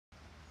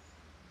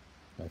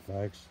So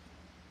folks,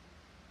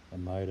 I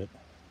made it.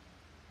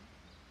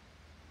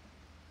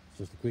 It's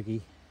just a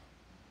quickie.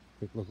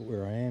 Quick look at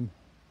where I am.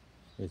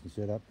 There's my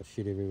setup. There's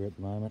shit everywhere at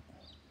the moment.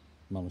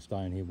 Mum was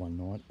staying here one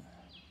night.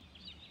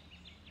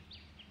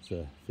 It's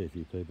a fair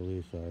few people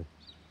here, so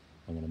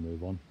I'm going to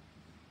move on.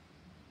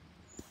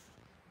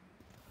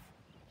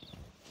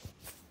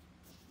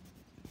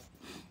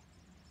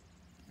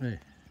 Yeah.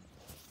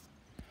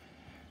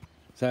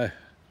 So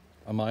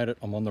I made it.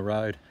 I'm on the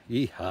road.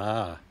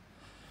 Yeehaw!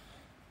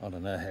 I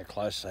don't know how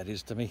close that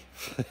is to me.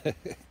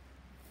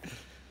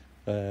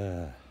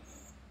 So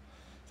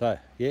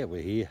yeah,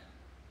 we're here.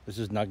 This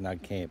is Nug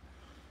Nug Camp,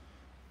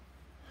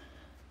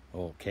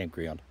 or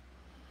campground.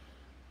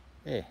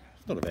 Yeah,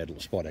 it's not a bad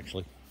little spot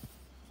actually.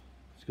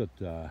 It's got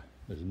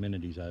there's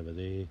amenities over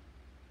there.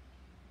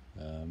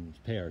 It's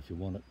power if you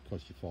want it.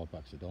 Costs you $5 a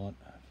night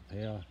for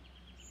power,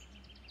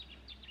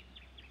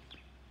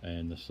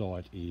 and the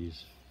site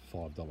is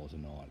 $5 a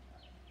night,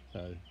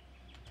 so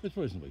it's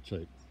reasonably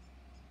cheap.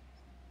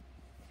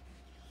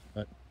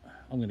 But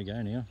I'm going to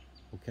go now.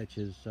 We'll catch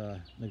us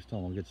next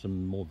time. I'll get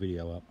some more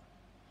video up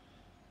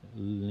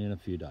in a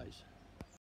few days.